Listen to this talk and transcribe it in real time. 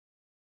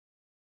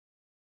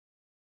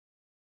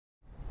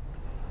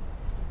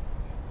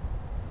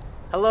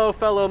Hello,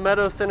 fellow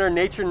Meadows Center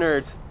nature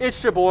nerds.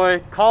 It's your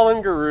boy,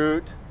 Collin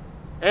Garoutte,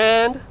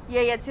 and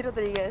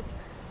Yeyetzi.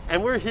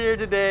 And we're here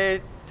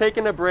today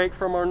taking a break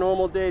from our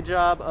normal day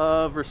job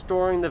of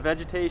restoring the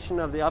vegetation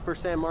of the upper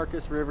San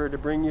Marcos River to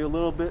bring you a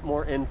little bit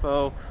more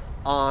info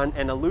on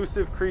an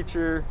elusive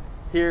creature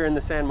here in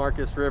the San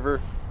Marcos River,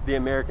 the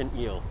American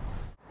eel.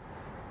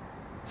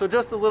 So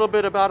just a little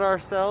bit about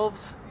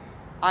ourselves.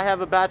 I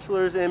have a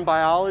bachelor's in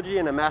biology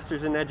and a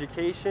master's in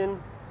education,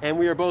 and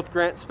we are both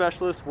grant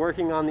specialists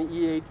working on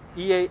the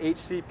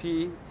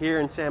EAHCP here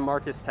in San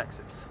Marcos,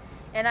 Texas.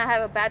 And I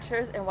have a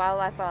bachelor's in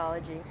wildlife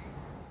biology.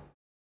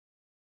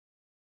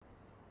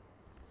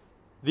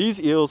 These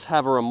eels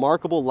have a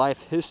remarkable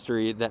life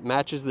history that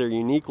matches their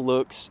unique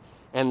looks,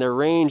 and their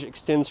range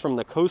extends from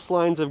the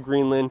coastlines of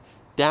Greenland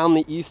down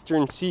the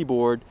eastern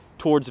seaboard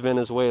towards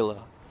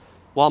Venezuela.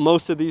 While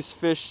most of these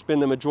fish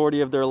spend the majority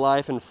of their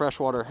life in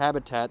freshwater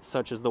habitats,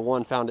 such as the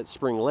one found at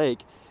Spring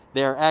Lake,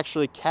 they are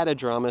actually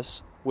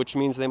catadromous, which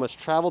means they must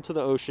travel to the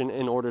ocean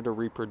in order to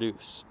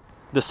reproduce.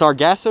 The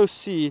Sargasso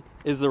Sea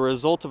is the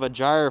result of a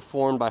gyre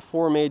formed by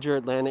 4 major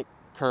Atlantic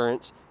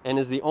currents and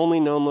is the only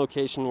known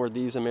location where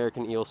these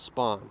American eels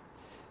spawn.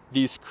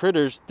 These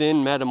critters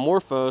then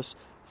metamorphose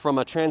from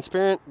a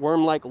transparent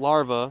worm-like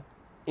larva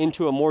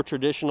into a more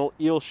traditional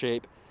eel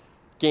shape,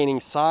 gaining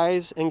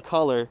size and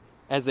color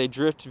as they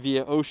drift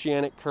via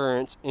oceanic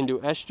currents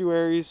into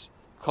estuaries,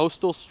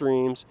 coastal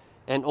streams,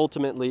 and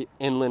ultimately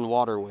inland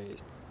waterways.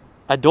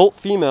 Adult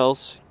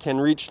females can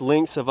reach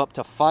lengths of up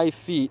to 5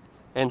 feet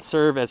and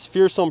serve as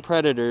fearsome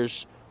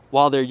predators,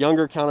 while their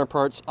younger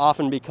counterparts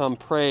often become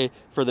prey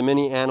for the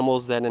many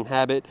animals that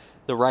inhabit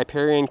the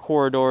riparian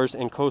corridors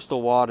and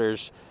coastal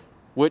waters,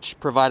 which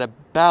provide a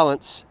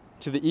balance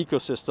to the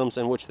ecosystems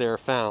in which they are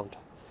found.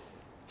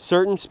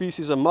 Certain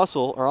species of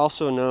mussel are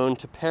also known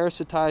to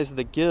parasitize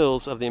the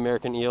gills of the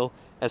American eel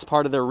as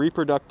part of their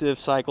reproductive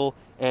cycle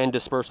and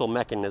dispersal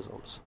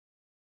mechanisms.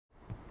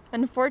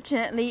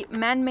 Unfortunately,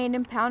 man-made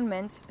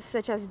impoundments,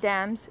 such as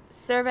dams,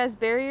 serve as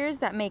barriers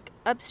that make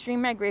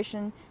upstream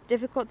migration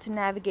difficult to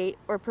navigate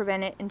or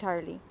prevent it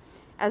entirely.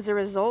 As a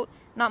result,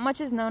 not much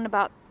is known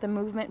about the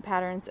movement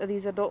patterns of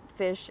these adult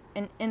fish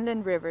in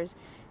inland rivers,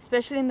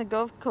 especially in the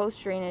Gulf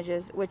Coast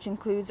drainages, which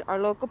includes our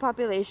local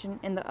population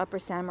in the upper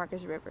San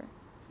Marcos River.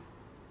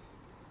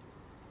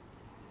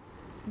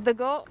 The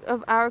goal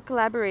of our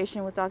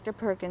collaboration with Dr.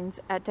 Perkins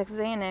at Texas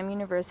A&M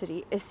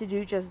University is to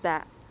do just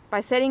that. By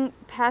setting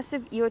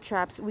passive eel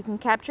traps, we can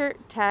capture,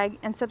 tag,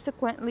 and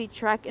subsequently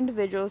track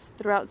individuals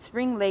throughout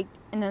Spring Lake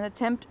in an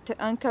attempt to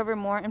uncover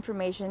more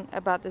information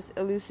about this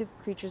elusive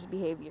creature's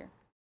behavior.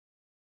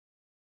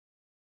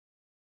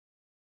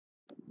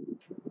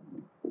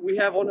 We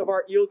have one of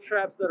our eel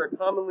traps that are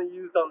commonly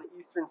used on the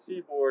eastern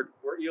seaboard,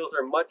 where eels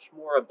are much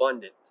more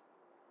abundant.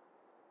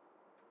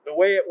 The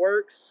way it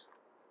works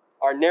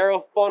are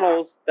narrow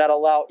funnels that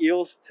allow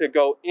eels to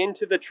go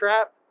into the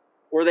trap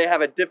where they have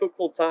a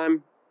difficult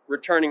time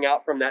returning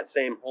out from that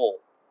same hole.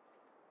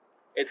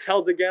 It's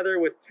held together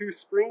with 2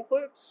 spring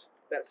clips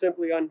that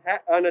simply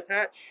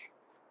unattach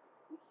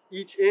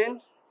each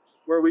end,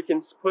 where we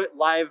can put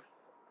live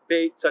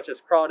bait such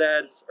as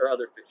crawdads or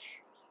other fish.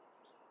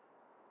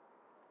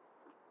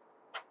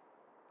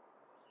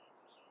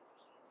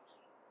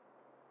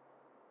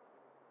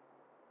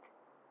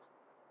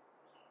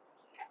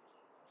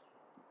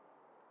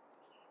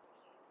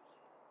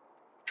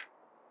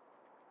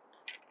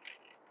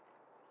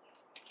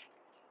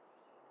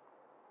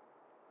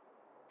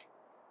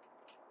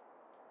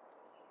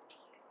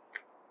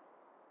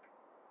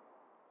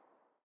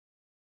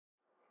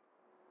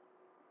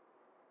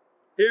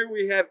 Here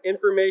we have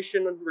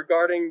information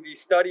regarding the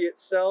study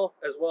itself,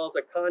 as well as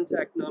a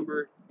contact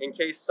number in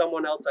case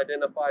someone else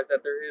identifies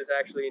that there is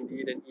actually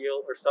indeed an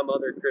eel or some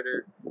other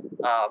critter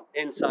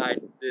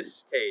inside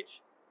this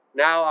cage.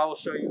 Now I will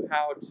show you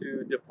how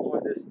to deploy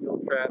this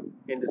eel trap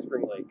into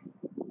Spring Lake.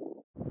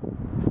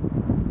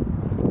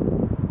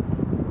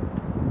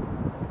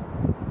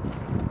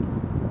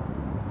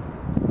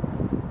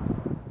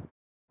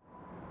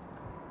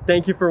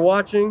 Thank you for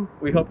watching.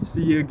 We hope to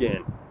see you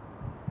again.